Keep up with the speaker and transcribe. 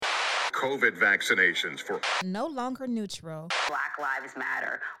COVID vaccinations for No longer neutral. Black Lives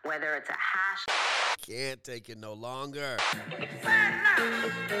Matter, whether it's a hash. Can't take it no longer.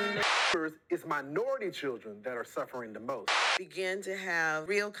 It's minority children that are suffering the most. Begin to have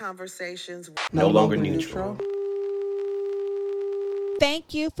real conversations. No longer neutral.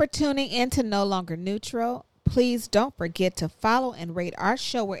 Thank you for tuning in to No Longer Neutral. Please don't forget to follow and rate our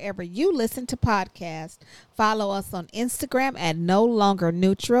show wherever you listen to podcasts. Follow us on Instagram at No Longer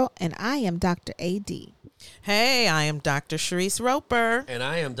Neutral, and I am Dr. AD. Hey, I am Dr. Sharice Roper. And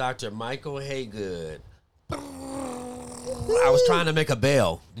I am Dr. Michael Haygood. I was trying to make a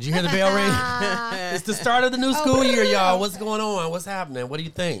bell. Did you hear the bell ring? It's the start of the new school year, y'all. What's going on? What's happening? What do you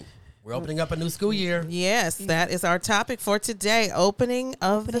think? We're opening up a new school year. Yes, that is our topic for today. Opening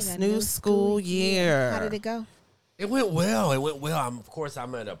of the new school year. How did it go? It went well. Of course,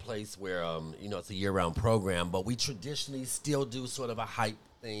 I'm at a place where, it's a year-round program, but we traditionally still do sort of a hype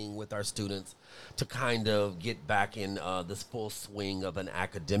thing with our students to kind of get back in this full swing of an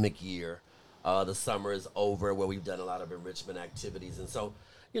academic year. The summer is over where we've done a lot of enrichment activities. And so,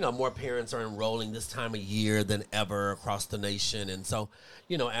 more parents are enrolling this time of year than ever across the nation. And so,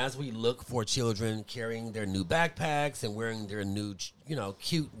 as we look for children carrying their new backpacks and wearing their new,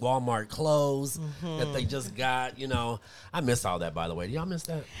 cute Walmart clothes that they just got, I miss all that, by the way. Do y'all miss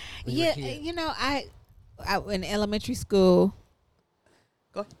that? Yeah, I in elementary school,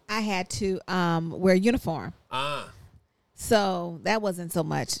 Go ahead. I had to wear a uniform. So that wasn't so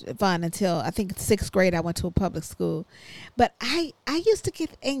much fun until I think 6th grade. I went to a public school, but I used to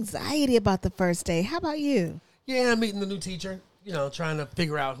get anxiety about the first day. How about you? Yeah, meeting the new teacher, trying to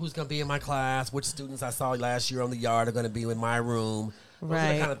figure out who's going to be in my class, which students I saw last year on the yard are going to be in my room. Those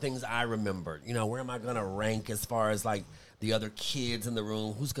are the kind of things I remembered. Where am I going to rank as far as like the other kids in the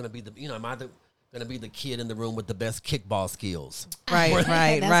room? Who's going to be am I going to be the kid in the room with the best kickball skills? Right.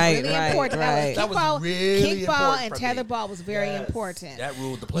 Really important. That was really kickball important and for me. tetherball was very important. That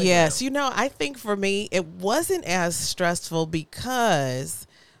ruled the playground. Yes, I think for me, it wasn't as stressful because,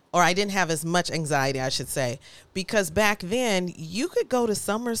 or I didn't have as much anxiety, I should say, because back then you could go to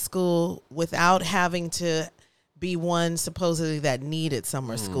summer school without having to be one supposedly that needed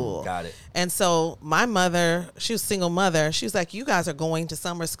summer school. Got it. And so my mother, she was a single mother. She was like, you guys are going to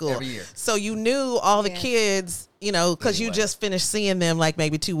summer school. Every year. So you knew all the kids, because you just finished seeing them like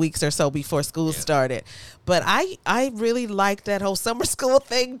maybe 2 weeks or so before school started. But I really liked that whole summer school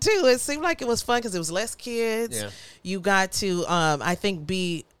thing too. It seemed like it was fun because it was less kids. Yeah. You got to, I think,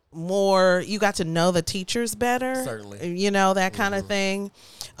 you got to know the teachers better. Certainly. That kind of thing.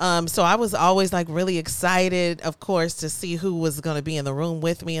 So I was always like really excited, of course, to see who was going to be in the room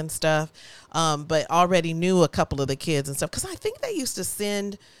with me and stuff. But already knew a couple of the kids and stuff. Because I think they used to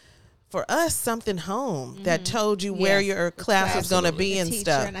send for us something home that told you where your class was going to be and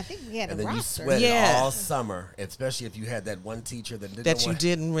stuff. And I think we had a And then you roster. sweated all summer, especially if you had that one teacher that You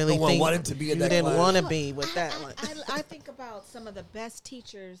didn't really think wanted to be in you that didn't class. want to be with that one. I think about some of the best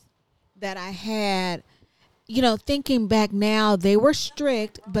teachers that I had. Thinking back now, they were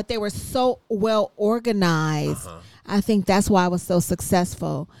strict, but they were so well organized. I think that's why I was so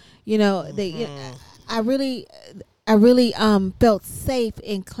successful. I really felt safe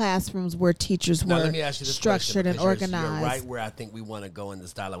in classrooms where teachers Now, were let me ask you this structured question, and because you're organized. right where I think we want to go in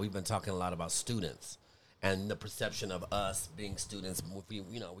this dialogue. We've been talking a lot about students and the perception of us being students. We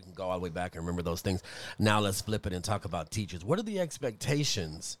can go all the way back and remember those things. Now let's flip it and talk about teachers. What are the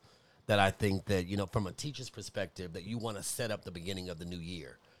expectations that I think that, from a teacher's perspective, that you want to set up the beginning of the new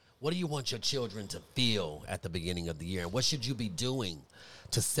year? What do you want your children to feel at the beginning of the year? And what should you be doing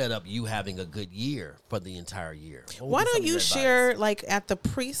to set up you having a good year for the entire year? Why don't you share like at the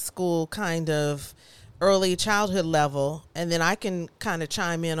preschool kind of early childhood level, and then I can kind of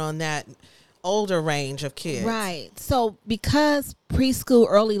chime in on that older range of kids. Right. So because preschool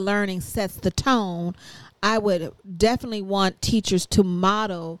early learning sets the tone, I would definitely want teachers to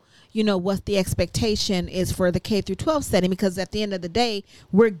model what the expectation is for the K through 12 setting, because at the end of the day,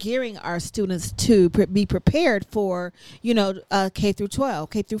 we're gearing our students to be prepared for, K through 12,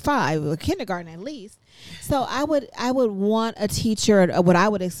 K through 5, or kindergarten at least. So I would want a teacher, what I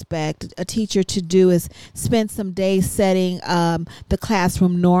would expect a teacher to do is spend some days setting the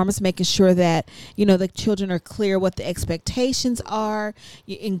classroom norms, making sure that, the children are clear what the expectations are,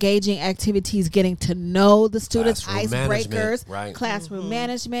 engaging activities, getting to know the students, icebreakers, classroom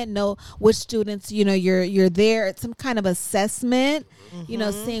management, know which students, you're there at some kind of assessment,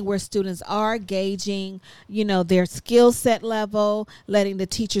 seeing where students are, gauging, their skill set level, letting the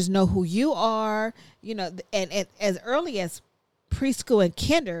teachers know who you are, and as early as preschool and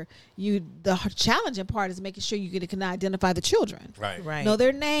kinder, the challenging part is making sure can identify the children. Right. Know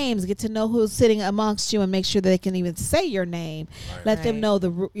their names, get to know who's sitting amongst you, and make sure that they can even say your name. Let them know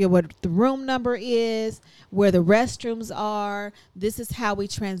what the room number is, where the restrooms are. This is how we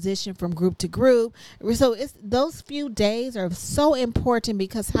transition from group to group. So those few days are so important,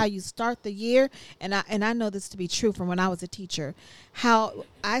 because how you start the year, and I know this to be true from when I was a teacher. How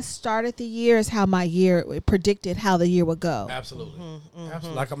I started the year is how my year predicted how the year would go. Absolutely.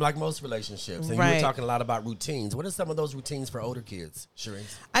 Absolutely. Like most relationships. And you Right. were talking a lot about routines. What are some of those routines for older kids, Sharice?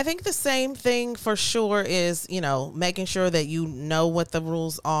 I think the same thing for sure is, making sure that you know what the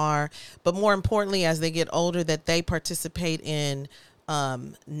rules are, but more importantly, as they get older, that they participate in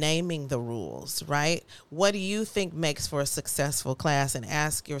naming the rules, right? What do you think makes for a successful class? And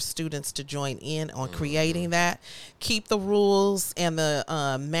ask your students to join in on creating that. Keep the rules and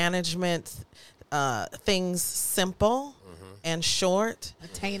the management things simple and short.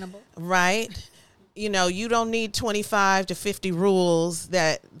 Attainable. Right. You don't need 25 to 50 rules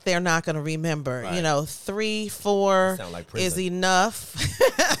that they're not going to remember. Right. 3, 4 That sound like is prison. enough.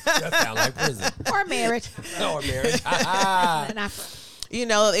 That sounds like prison. Or marriage. Or marriage.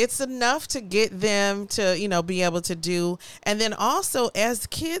 It's enough to get them to, be able to do. And then also as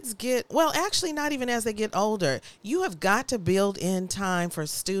kids actually not even as they get older, you have got to build in time for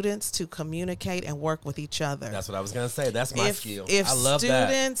students to communicate and work with each other. That's what I was going to say. That's my skill. If I love that.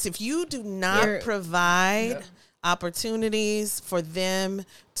 students, if you do not provide opportunities for them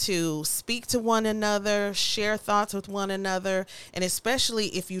to speak to one another, share thoughts with one another, and especially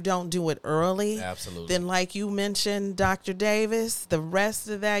if you don't do it early, Absolutely. then like you mentioned, Dr. Davis, the rest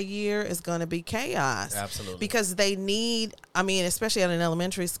of that year is going to be chaos. Absolutely. Because they need, especially at an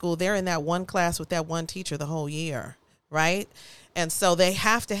elementary school, they're in that one class with that one teacher the whole year, right? And so they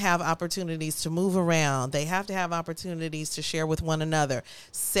have to have opportunities to move around. They have to have opportunities to share with one another.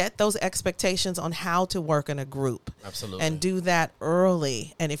 Set those expectations on how to work in a group. Absolutely. And do that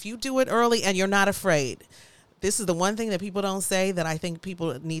early. And if you do it early and you're not afraid, this is the one thing that people don't say that I think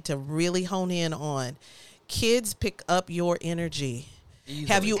people need to really hone in on. Kids pick up your energy. Easily.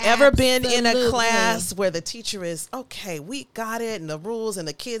 Have you ever been in a Absolutely. class where the teacher is, okay, we got it, and the rules, and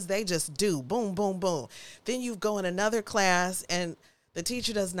the kids, they just do, boom, boom, boom. Then you go in another class, and the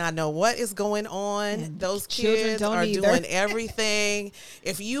teacher does not know what is going on. And those children kids don't are either. doing everything.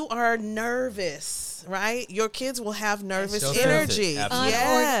 If you are nervous, right, your kids will have nervous She'll sense it. energy. Absolutely.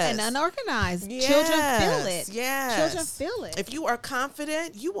 Yes. And unorganized. Yes. Children feel it. Yes. Children feel it. If you are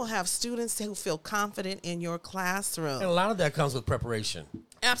confident, you will have students who feel confident in your classroom. And a lot of that comes with preparation.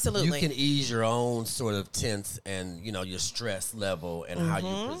 Absolutely. You can ease your own sort of tense and, your stress level and how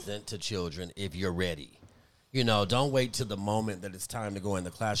you present to children if you're ready. Don't wait till the moment that it's time to go in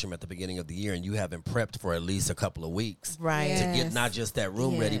the classroom at the beginning of the year and you haven't prepped for at least a couple of weeks. Right. Yeah. To get Yes. not just that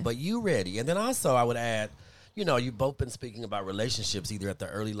room ready, Yeah. but you ready. And then also I would add, you've both been speaking about relationships either at the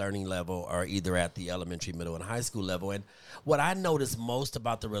early learning level or either at the elementary, middle, and high school level. And what I notice most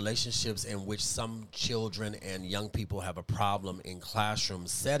about the relationships in which some children and young people have a problem in classroom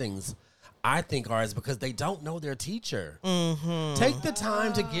settings, I think is because they don't know their teacher. Mm-hmm. Take the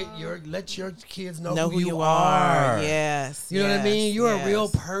time to let your kids know who you are. Yes. You know what I mean? You're yes. a real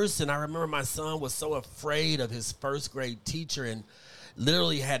person. I remember my son was so afraid of his first grade teacher and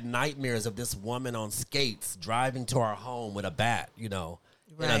literally had nightmares of this woman on skates driving to our home with a bat, in a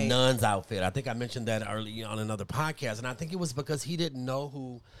Right. nun's outfit. I think I mentioned that early on another podcast, and I think it was because he didn't know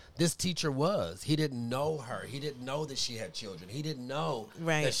who this teacher was. He didn't know her. He didn't know that she had children. He didn't know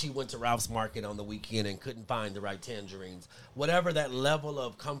Right. that she went to Ralph's Market on the weekend and couldn't find the right tangerines. Whatever that level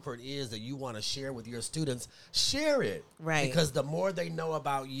of comfort is that you want to share with your students, share it. Right. Because the more they know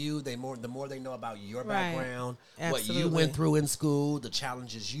about you, the more they know about your Right. background, what you Absolutely. went through in school, the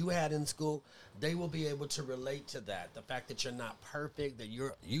challenges you had in school, they will be able to relate to that. The fact that you're not perfect, that you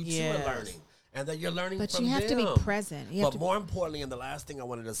too Yes. are learning. And that you're learning But from you have to be them. present. You have But to more importantly, and the last thing I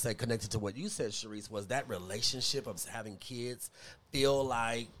wanted to say, connected to what you said, Sharice, was that relationship of having kids feel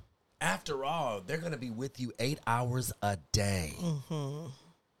like, after all, they're going to be with you 8 hours a day.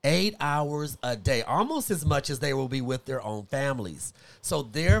 8 hours a day, almost as much as they will be with their own families. So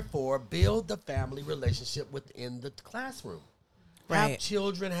therefore, build the family relationship within the classroom. Have Right.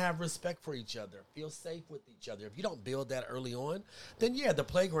 children have respect for each other. Feel safe with each other. If you don't build that early on, then the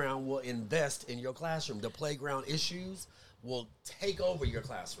playground will invest in your classroom. The playground issues will take over your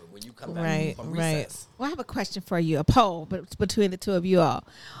classroom when you come back Right, from right. recess. Well, I have a question for you, a poll between the two of you all.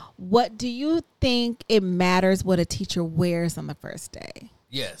 What do you think it matters what a teacher wears on the first day?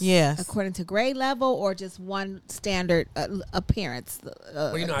 Yes. Yes. According to grade level or just one standard appearance?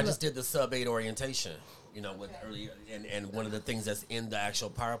 Well, I just did the sub-8 orientation. you know, with early, and one of the things that's in the actual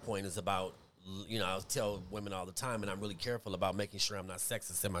PowerPoint is about, you know, I tell women all the time, and I'm really careful about making sure I'm not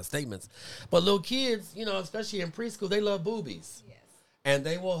sexist in my statements. But little kids, you know, especially in preschool, they love boobies. Yes. And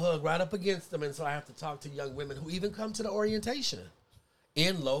they will hug right up against them. And so I have to talk to young women who even come to the orientation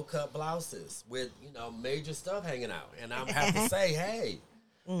in low-cut blouses with, you know, major stuff hanging out. And I have to say, hey,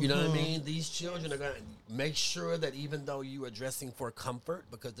 you know what I mean? These children are going to make sure that even though you are dressing for comfort,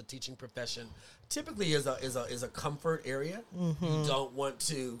 because the teaching profession typically is a comfort area, you don't want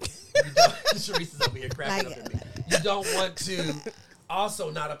to, Sharice is over here cracking up at me. You don't want to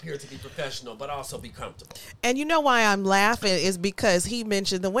also not appear to be professional, but also be comfortable. And you know why I'm laughing is because he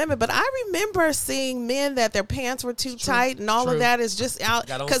mentioned the women, but I remember seeing men that their pants were too tight and all of that is just out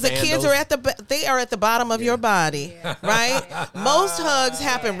because the kids are at the bottom of your body, right? Most hugs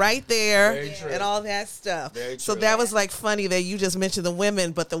happen right there and all that stuff. So that was like funny that you just mentioned the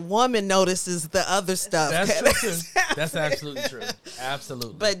women, but the woman notices the other stuff. That's true. That's absolutely true.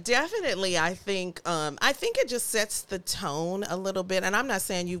 Absolutely. But definitely, I think it just sets the tone a little bit. And I'm not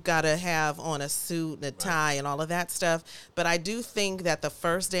saying you've got to have on a suit and a tie and all of that stuff, but I do think that the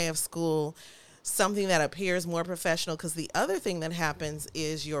first day of school, something that appears more professional, because the other thing that happens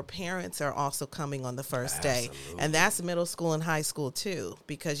is your parents are also coming on the first day. And that's middle school and high school too,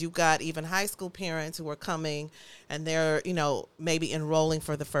 because you've got even high school parents who are coming and they're, you know, maybe enrolling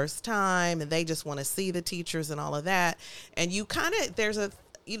for the first time and they just want to see the teachers and all of that. And you kind of, there's a,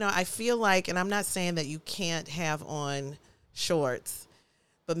 you know, I feel like, and I'm not saying that you can't have on shorts,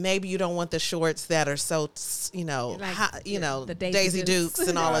 but maybe you don't want the shorts that are so, you know, like the Daisy Dukes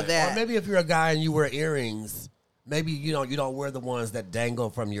and all of that. Or maybe if you're a guy and you wear earrings, maybe, you know, you don't wear the ones that dangle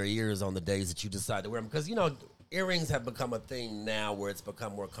from your ears on the days that you decide to wear them. Because, you know, earrings have become a thing now where it's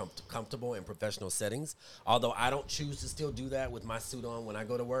become more comfortable in professional settings. Although I don't choose to still do that with my suit on when I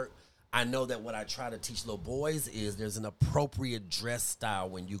go to work. I know that what I try to teach little boys is there's an appropriate dress style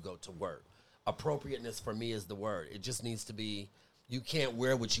when you go to work. Appropriateness for me is the word. It just needs to be, you can't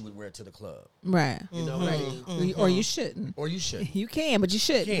wear what you would wear to the club. Right. You know what I mean? Or you shouldn't. Or you should. You can, but you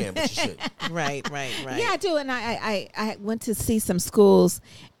shouldn't. You can, but you should. Right. Yeah, I do. And I went to see some schools,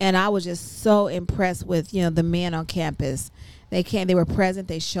 and I was just so impressed with, you know, the men on campus. They were present,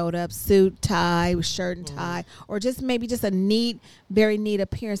 they showed up, suit, tie, shirt and tie, or just maybe just a very neat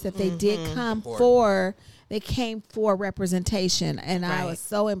appearance that they did come for. They came for representation, and I was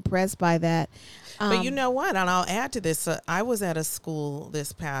so impressed by that. But you know what? And I'll add to this. I was at a school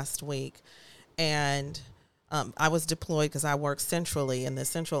this past week, and I was deployed because I work centrally in the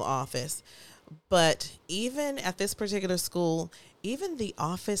central office. But even at this particular school, even the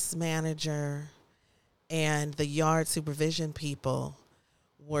office manager and the yard supervision people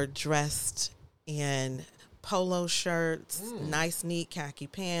were dressed in polo shirts, nice, neat khaki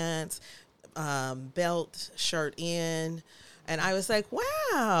pants, belt, shirt in. And I was like,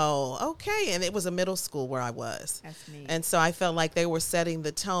 wow, okay. And it was a middle school where I was. That's neat. And so I felt like they were setting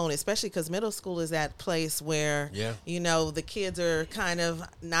the tone, especially because middle school is that place where, you know, the kids are kind of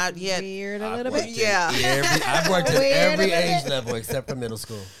not yet. Weird a little bit. I've worked at every age level except for middle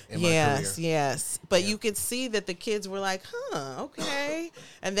school in my career. Yes. But you could see that the kids were like, okay.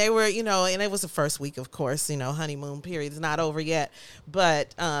 And they were, you know, and it was the first week, of course, you know, honeymoon period is not over yet.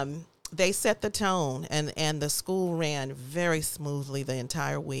 But, they set the tone, and the school ran very smoothly the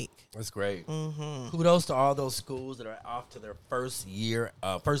entire week. That's great. Kudos to all those schools that are off to their first year,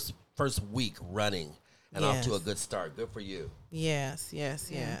 first week running, and off to a good start. Good for you. Yes.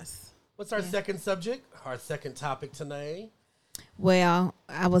 What's our second subject? Our second topic tonight? Well,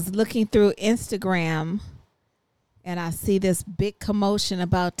 I was looking through Instagram, and I see this big commotion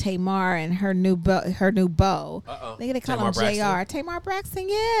about Tamar and her new beau. Uh-oh. They call Tamar him JR. Tamar Braxton,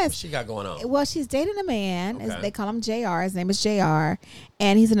 yes. What she got going on? Well, she's dating a man. Okay. They call him JR. His name is JR.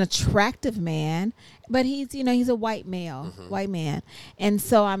 And he's an attractive man. But he's, you know, he's a white male, white man. And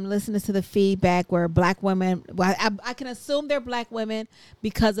so I'm listening to the feedback where black women, well, I can assume they're black women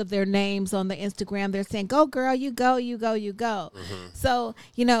because of their names on the Instagram. They're saying, go, girl, you go, you go, you go. So,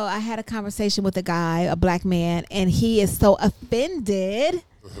 you know, I had a conversation with a guy, a black man, and he is so offended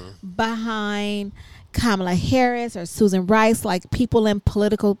behind Kamala Harris or Susan Rice, like people in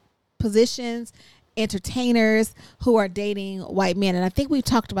political positions, entertainers who are dating white men. And I think we've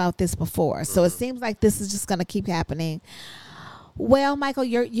talked about this before. So it seems like this is just going to keep happening. Well, Michael,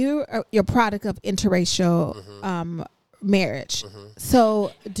 you're product of interracial marriage.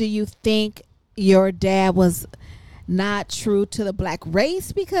 So do you think your dad was not true to the black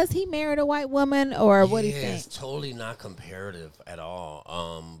race because he married a white woman, or what do you think? It's totally not comparative at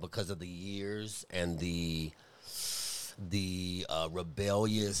all, because of the years and the the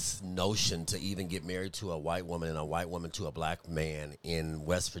rebellious notion to even get married to a white woman and a white woman to a black man in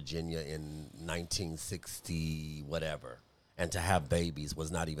West Virginia in 1960 whatever, and to have babies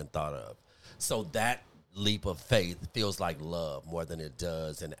was not even thought of. So that leap of faith feels like love more than it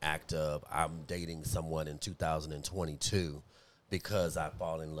does an act of I'm dating someone in 2022 because I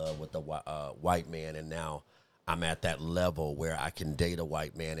fall in love with a white man, and now I'm at that level where I can date a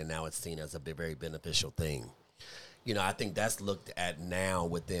white man, and now it's seen as a very beneficial thing. You know, I think that's looked at now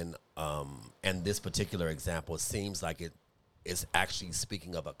within, and this particular example seems like it is actually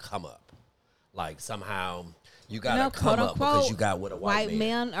speaking of a come up. Like somehow you got to come up because you got with a white man.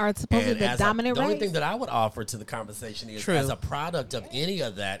 Men are supposedly the dominant The race. only thing that I would offer to the conversation is, True. as a product of any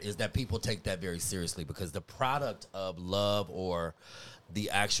of that, is that people take that very seriously, because the product of love or the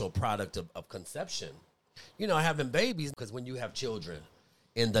actual product of conception, you know, having babies, because when you have children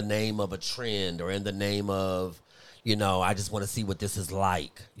in the name of a trend or in the name of, you know, I just want to see what this is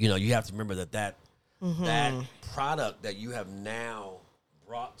like, you know, you have to remember that that product that you have now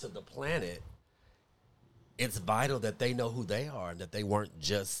brought to the planet, it's vital that they know who they are and that they weren't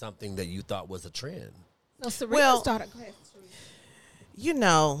just something that you thought was a trend. So Serena Well, started. Go ahead, Serena. You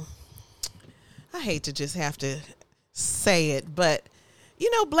know, I hate to just have to say it, but you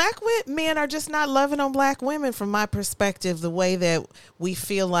know, black men are just not loving on black women from my perspective, the way that we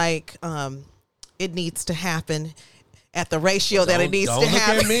feel like it needs to happen at the ratio that it needs to happen.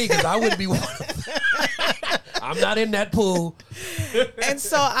 Don't look at me, because I wouldn't be one of them. I'm not in that pool. And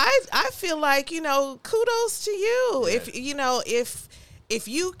so I feel like, you know, kudos to you. Yeah. If you know, if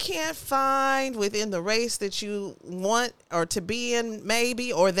you can't find within the race that you want or to be in,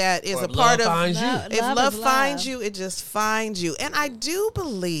 maybe, or that is Or a if part love of, finds you. if Love love is finds love. you, it just finds you. And I do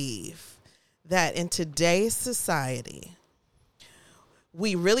believe that in today's society,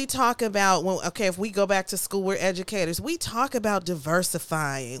 we really talk about, well, okay, if we go back to school, we're educators. We talk about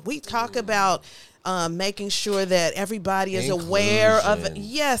diversifying. We talk about making sure that everybody is aware of,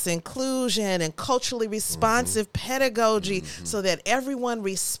 Inclusion. inclusion and culturally responsive pedagogy, so that everyone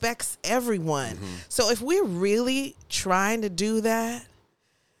respects everyone. So if we're really trying to do that,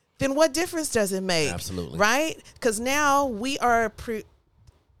 then what difference does it make? Absolutely. Right? Because now we are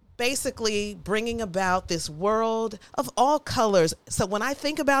basically bringing about this world of all colors. So when I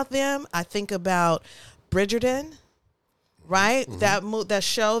think about them, I think about Bridgerton, right? That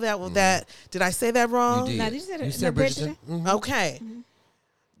show that did I say that wrong? You did. Now, did you say You said Bridgerton? Bridgerton? Okay.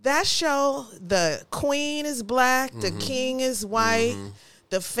 That show, the queen is black, the king is white,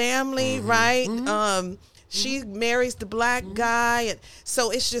 the family, right? She marries the black guy, and so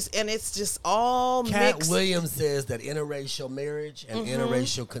it's just all Cat mixed. Williams says that interracial marriage and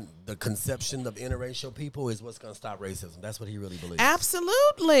the conception of interracial people is what's going to stop racism. That's what he really believes.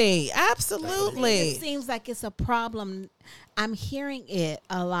 Absolutely, It absolutely. seems like it's a problem. I'm hearing it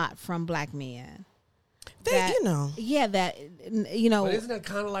a lot from black men. You know. Yeah, that, you know, But isn't it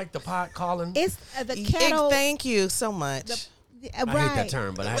kind of like the pot calling? it's the kettle. Thank you so much. I hate that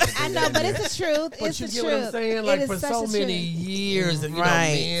term, but I have to I do know, that. but it's the truth. But It's you the get truth. what I'm saying? It Like, is for such so a many truth. years, and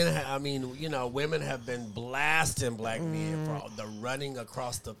Right. women have been blasting black men for the running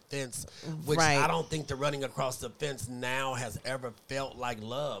across the fence, which Right. I don't think the running across the fence now has ever felt like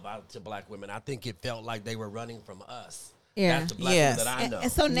love out to black women. I think it felt like they were running from us. Yeah. That's the black Yes. women that I know.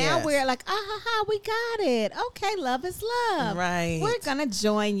 And so now Yes. we're like, we got it. Okay, love is love. Right. We're gonna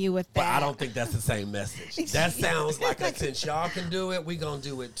join you with that. But I don't think that's the same message. That sounds like since y'all can do it, we gonna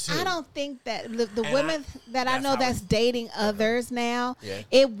do it too. I don't think that the And women that I that's know how that's dating others now, Yeah.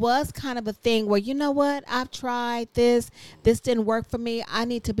 it was kind of a thing where, you know what, I've tried this didn't work for me. I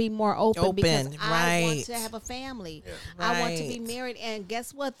need to be more open because I want right. to have a family. Yeah. I want to be Right. married, and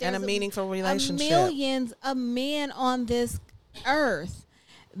guess what? And a meaningful relationship. Millions of men on this earth.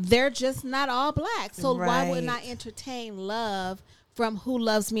 They're just not all black. So why wouldn't I Right. entertain love from who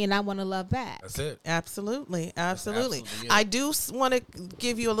loves me and I want to love back? That's it. Absolutely. absolutely it. I do want to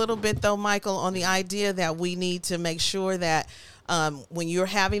give you a little bit, though, Michael, on the idea that we need to make sure that when you're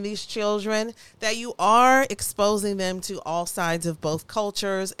having these children, that you are exposing them to all sides of both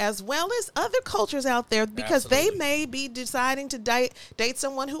cultures, as well as other cultures out there, because Absolutely. they may be deciding to date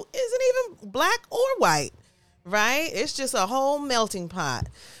someone who isn't even black or white, right? It's just a whole melting pot.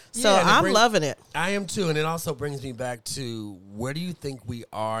 So Yeah, and I'm loving it. I am too, and it also brings me back to where do you think we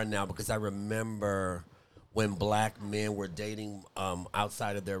are now? Because I remember when black men were dating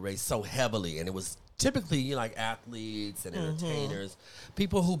outside of their race so heavily, and it was typically like athletes and entertainers,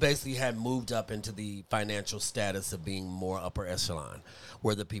 people who basically had moved up into the financial status of being more upper echelon,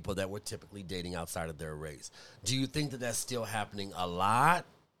 were the people that were typically dating outside of their race. Do you think that that's still happening a lot,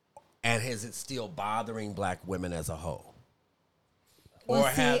 and is it still bothering black women as a whole? Well,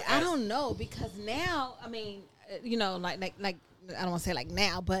 Or see, have I as- don't know because now, I mean, you know, like I don't want to say like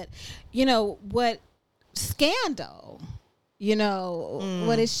now, but you know what scandal. You know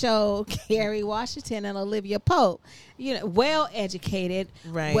what it showed Kerry Washington and Olivia Pope. You know, well educated.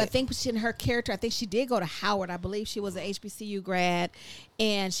 Right. But I think in her character, I think she did go to Howard. I believe she was an HBCU grad,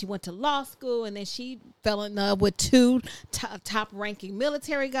 and she went to law school, and then she fell in love with two top-ranking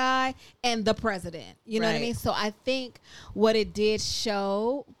military guy and the president. You know what I Right. mean? So I think what it did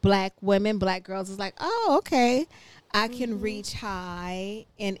show black women, black girls, is like, oh, okay. I can reach high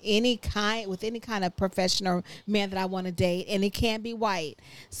in any kind with any kind of professional man that I want to date, and it can't be white.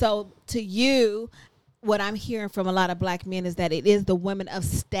 So to you, what I'm hearing from a lot of black men is that it is the women of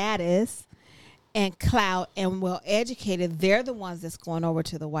status and clout and well educated. They're the ones that's going over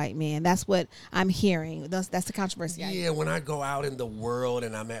to the white man. That's what I'm hearing. That's the controversy. Yeah, when I go out in the world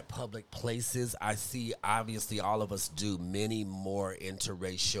and I'm at public places, I see obviously all of us do many more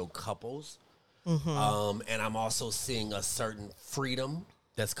interracial couples. And I'm also seeing a certain freedom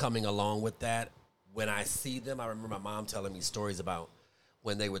that's coming along with that. When I see them, I remember my mom telling me stories about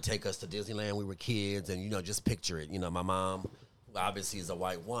when they would take us to Disneyland. We were kids, and, you know, just picture it. You know, my mom obviously is a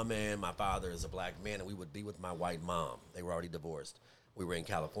white woman. My father is a black man, and we would be with my white mom. They were already divorced. We were in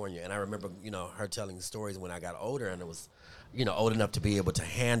California. And I remember, you know, her telling stories when I got older, and it was, you know, old enough to be able to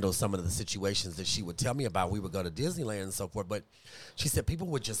handle some of the situations that she would tell me about. We would go to Disneyland and so forth. But she said people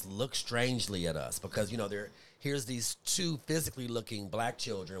would just look strangely at us because, you know, here's these two physically looking black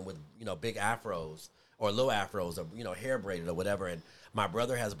children with, you know, big afros or low afros or, you know, hair braided or whatever. And my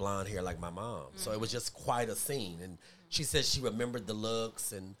brother has blonde hair like my mom. So it was just quite a scene. And she said she remembered the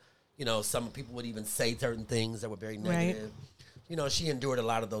looks and, you know, some people would even say certain things that were very negative. Right. You know, she endured a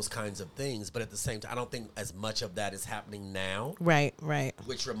lot of those kinds of things, but at the same time, I don't think as much of that is happening now. Right, right.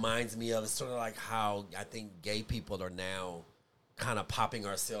 Which reminds me of sort of like how I think gay people are now kind of popping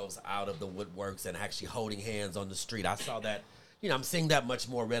ourselves out of the woodworks and actually holding hands on the street. I saw that, you know, I'm seeing that much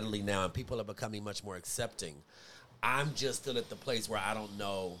more readily now, and people are becoming much more accepting. I'm just still at the place where I don't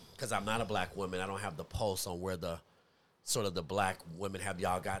know, because I'm not a black woman, I don't have the pulse on where the sort of the black women, have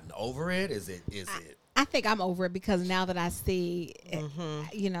y'all gotten over it? Is it? I think I'm over it because now that I see,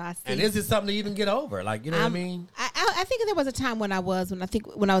 you know, I see. And is it something to even get over? Like, you know what I mean? I think there was a time when I was at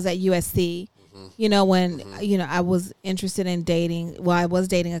USC, you know, when, you know, I was interested in dating. Well, I was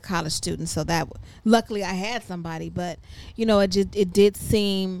dating a college student, so that luckily I had somebody. But, you know, it did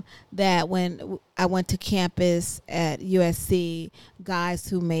seem that when I went to campus at USC, guys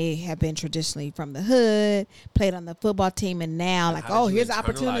who may have been traditionally from the hood, played on the football team, and now like, oh, here's an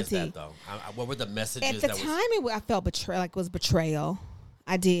opportunity. That, though? What were the messages? At the time, I felt it was betrayal.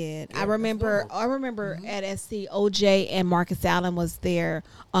 I did. Yeah, I remember at SC, OJ and Marcus Allen was there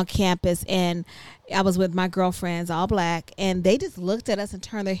on campus, and I was with my girlfriends, all black, and they just looked at us and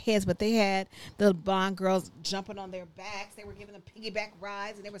turned their heads, but they had the blonde girls jumping on their backs. They were giving them piggyback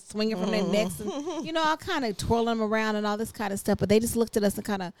rides, and they were swinging from their necks, and, you know, all kind of twirling them around and all this kind of stuff, but they just looked at us and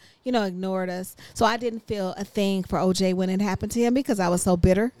kind of, you know, ignored us. So I didn't feel a thing for OJ when it happened to him because I was so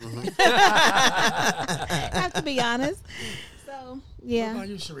bitter. I have to be honest. Yeah. What about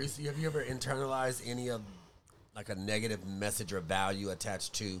you, Sharisi? Have you ever internalized any of like a negative message or value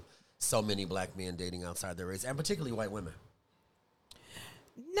attached to so many black men dating outside their race, and particularly white women?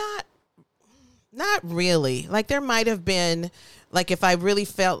 Not really. Like there might have been, like if I really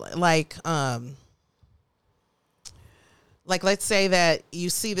felt like let's say that you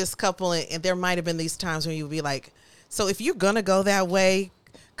see this couple and there might have been these times when you would be like, so if you're gonna go that way,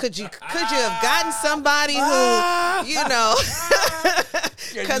 could you have gotten somebody who, you know,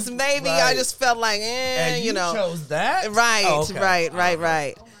 because maybe right. I just felt like, and you know, chose that, right, oh, okay.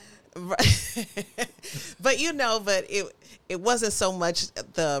 right. But you know, but it wasn't so much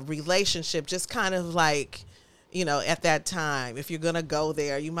the relationship, just kind of like, you know, at that time, if you're gonna go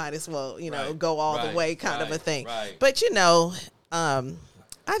there, you might as well, you know, go all the way, kind of a thing. Right. But you know, I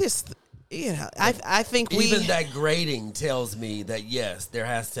just. You know, I think even that grading tells me that yes, there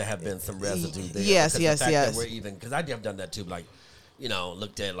has to have been some residue there. Yes. That we're even, because I have done that too. Like, you know,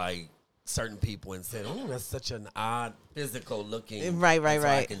 looked at like certain people and said, "Oh, that's such an odd physical looking." Right.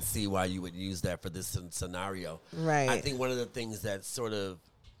 I can see why you would use that for this scenario. Right. I think one of the things that sort of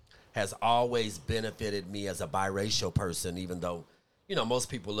has always benefited me as a biracial person, even though, you know, most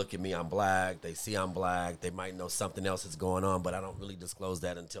people look at me, I'm black, they see I'm black, they might know something else is going on, but I don't really disclose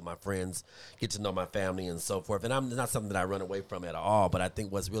that until my friends get to know my family and so forth. And I'm not something that I run away from at all, but I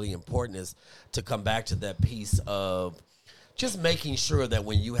think what's really important is to come back to that piece of just making sure that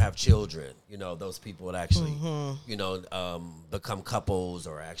when you have children, you know, those people would actually, you know, become couples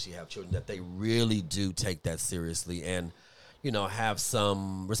or actually have children, that they really do take that seriously. And, have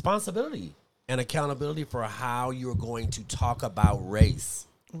some responsibility and accountability for how you're going to talk about race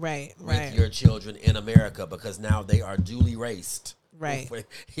Right. with your children in America, because now they are duly raced. Right.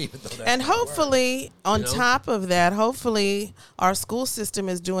 Even though that's And not a word. hopefully, on You know? top of that, hopefully our school system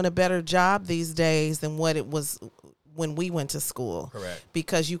is doing a better job these days than what it was when we went to school. Correct.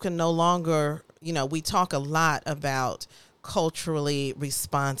 Because you can no longer, we talk a lot about culturally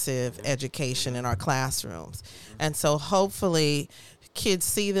responsive education in our classrooms. And so hopefully kids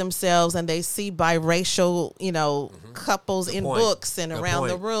see themselves and they see biracial, couples Good in point. books and Good around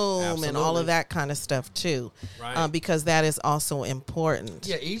the point. room and all Absolutely. of that kind of stuff too. Right. Because that is also important.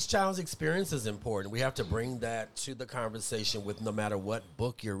 Yeah, each child's experience is important. We have to bring that to the conversation with no matter what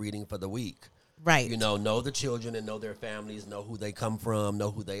book you're reading for the week. Right. Know the children and know their families, know who they come from,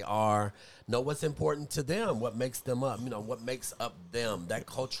 know who they are, know what's important to them, what makes them up, what makes up them. That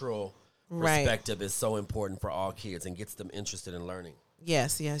cultural Right. perspective is so important for all kids and gets them interested in learning.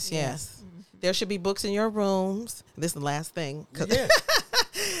 Yes. There should be books in your rooms. This is the last thing. 'Cause Yeah.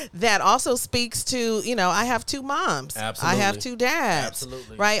 that also speaks to, I have two moms. Absolutely. I have two dads.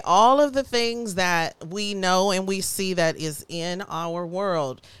 Absolutely. Right? All of the things that we know and we see that is in our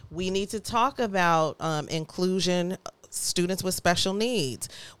world. We need to talk about inclusion, students with special needs.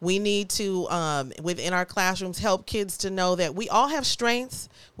 We need to, within our classrooms, help kids to know that we all have strengths,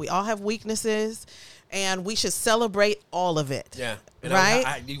 we all have weaknesses, and we should celebrate all of it. Yeah. And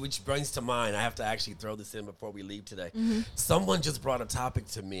Right? which brings to mind, I have to actually throw this in before we leave today. Mm-hmm. Someone just brought a topic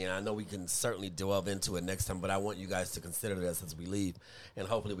to me, and I know we can certainly delve into it next time, but I want you guys to consider this as we leave, and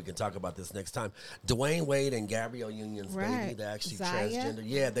hopefully we can talk about this next time. Dwayne Wade and Gabrielle Union's baby, Right. they actually Zaya? transgender.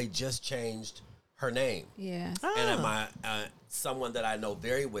 Yeah, they just changed her name. Yeah. And my someone that I know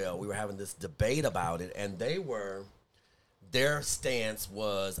very well, we were having this debate about it, and their stance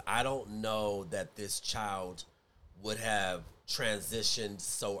was, I don't know that this child would have transitioned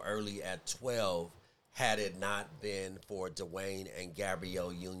so early at 12 had it not been for Dwayne and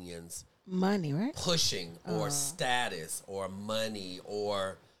Gabrielle Union's Money, right? pushing or status or money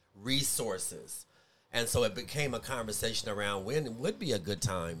or resources. And so it became a conversation around when would be a good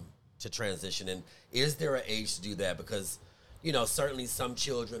time to transition, and is there an age to do that? Because certainly some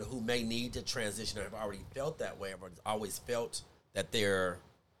children who may need to transition or have already felt that way, or always felt that they're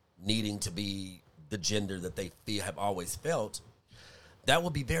needing to be the gender that they have always felt, that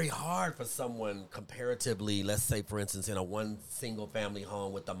would be very hard for someone comparatively, let's say, for instance, in a one single family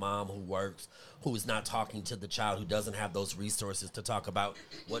home with a mom who works, who's not talking to the child, who doesn't have those resources to talk about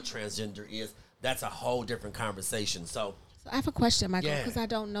what transgender is. That's a whole different conversation. So I have a question, Michael, Yeah. because I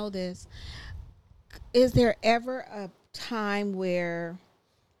don't know this. Is there ever a time where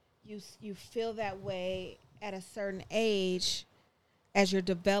you feel that way at a certain age as you're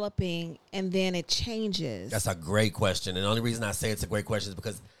developing, and then it changes? that's a great question. And the only reason I say it's a great question is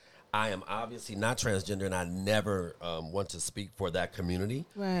because I am obviously not transgender, and I never want to speak for that community.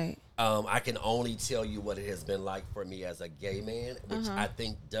 Right. I can only tell you what it has been like for me as a gay man, which I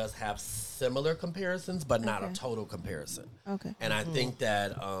think does have similar comparisons, but not a total comparison. Okay. And I think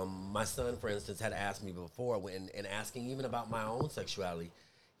that my son, for instance, had asked me before, when in asking even about my own sexuality,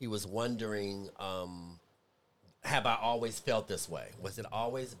 he was wondering, have I always felt this way? Was it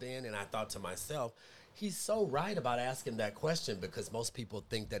always been? And I thought to myself, he's so right about asking that question, because most people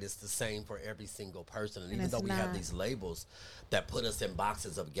think that it's the same for every single person. And even it's though we have not. these labels that put us in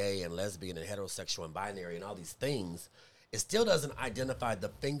boxes of gay and lesbian and heterosexual and binary and all these things, it still doesn't identify the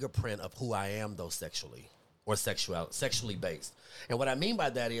fingerprint of who I am, though, sexually or sexually based. And what I mean by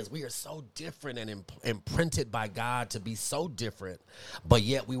that is we are so different and imprinted by God to be so different, but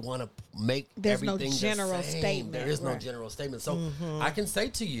yet we want to make There's no everything general the same. statement, There is no right. general statement. So I can say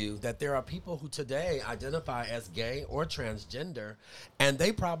to you that there are people who today identify as gay or transgender, and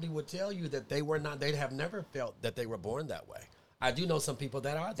they probably would tell you that they have never felt that they were born that way. I do know some people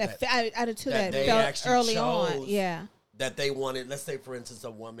that are that. I did too. that That they felt actually early on. chose Yeah. that they wanted, let's say, for instance,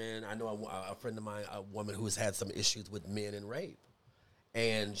 a woman, I know a friend of mine, a woman who has had some issues with men and rape.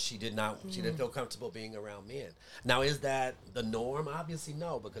 And she didn't feel comfortable being around men. Now, is that the norm? Obviously,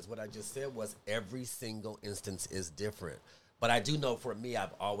 no, because what I just said was every single instance is different. But I do know for me,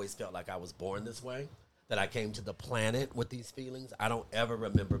 I've always felt like I was born this way, that I came to the planet with these feelings. I don't ever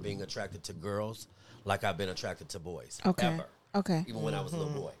remember being attracted to girls like I've been attracted to boys. Okay. Ever. Okay. Even when I was a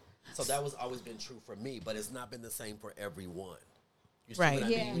little boy. So that was always been true for me, but it's not been the same for everyone. You see Right. what I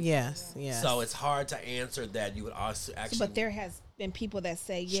mean? Yes. So it's hard to answer that. You would also actually. But there has been people that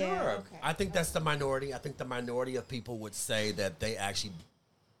say, yeah. Sure. Okay. I think that's the minority. I think the minority of people would say that they actually,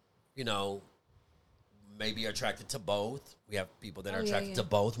 maybe are attracted to both. We have people that are attracted to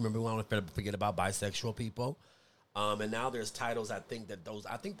both. Remember, we want to forget about bisexual people. And now there's titles. I think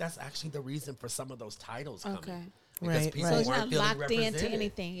that's actually the reason for some of those titles coming. Okay. Because Right, people right. So it's weren't not feeling locked into represented.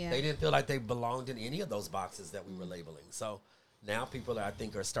 anything, yeah. They didn't feel like they belonged in any of those boxes that we were labeling. So now people, I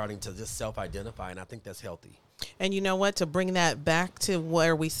think, are starting to just self-identify, and I think that's healthy. And you know what? To bring that back to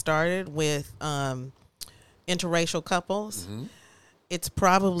where we started with interracial couples, it's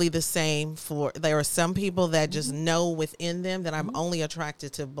probably the same for. There are some people that just know within them that I'm only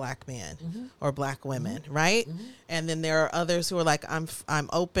attracted to black men or black women, right? And then there are others who are like, I'm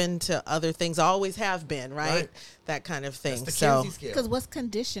open to other things. Always have been, right? That kind of thing. That's the So Kinsey scale. Because what's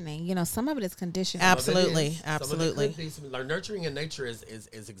conditioning? You know, some of it is conditioning. Absolutely. Some of it Absolutely. could be some- like, nurturing in nature is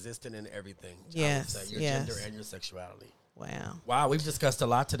existent in everything. I would Yes, say, your yes. gender and your sexuality. Wow, Wow, we've discussed a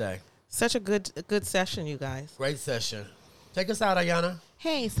lot today. such a good session, you guys. Great session. Take us out, Ayana.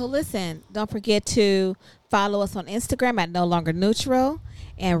 Hey, so listen, don't forget to follow us on Instagram at No Longer Neutral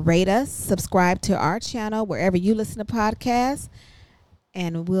and rate us, subscribe to our channel wherever you listen to podcasts,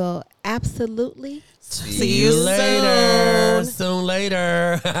 and we'll absolutely See you later. soon. Soon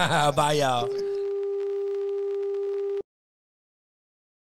later. Bye, y'all.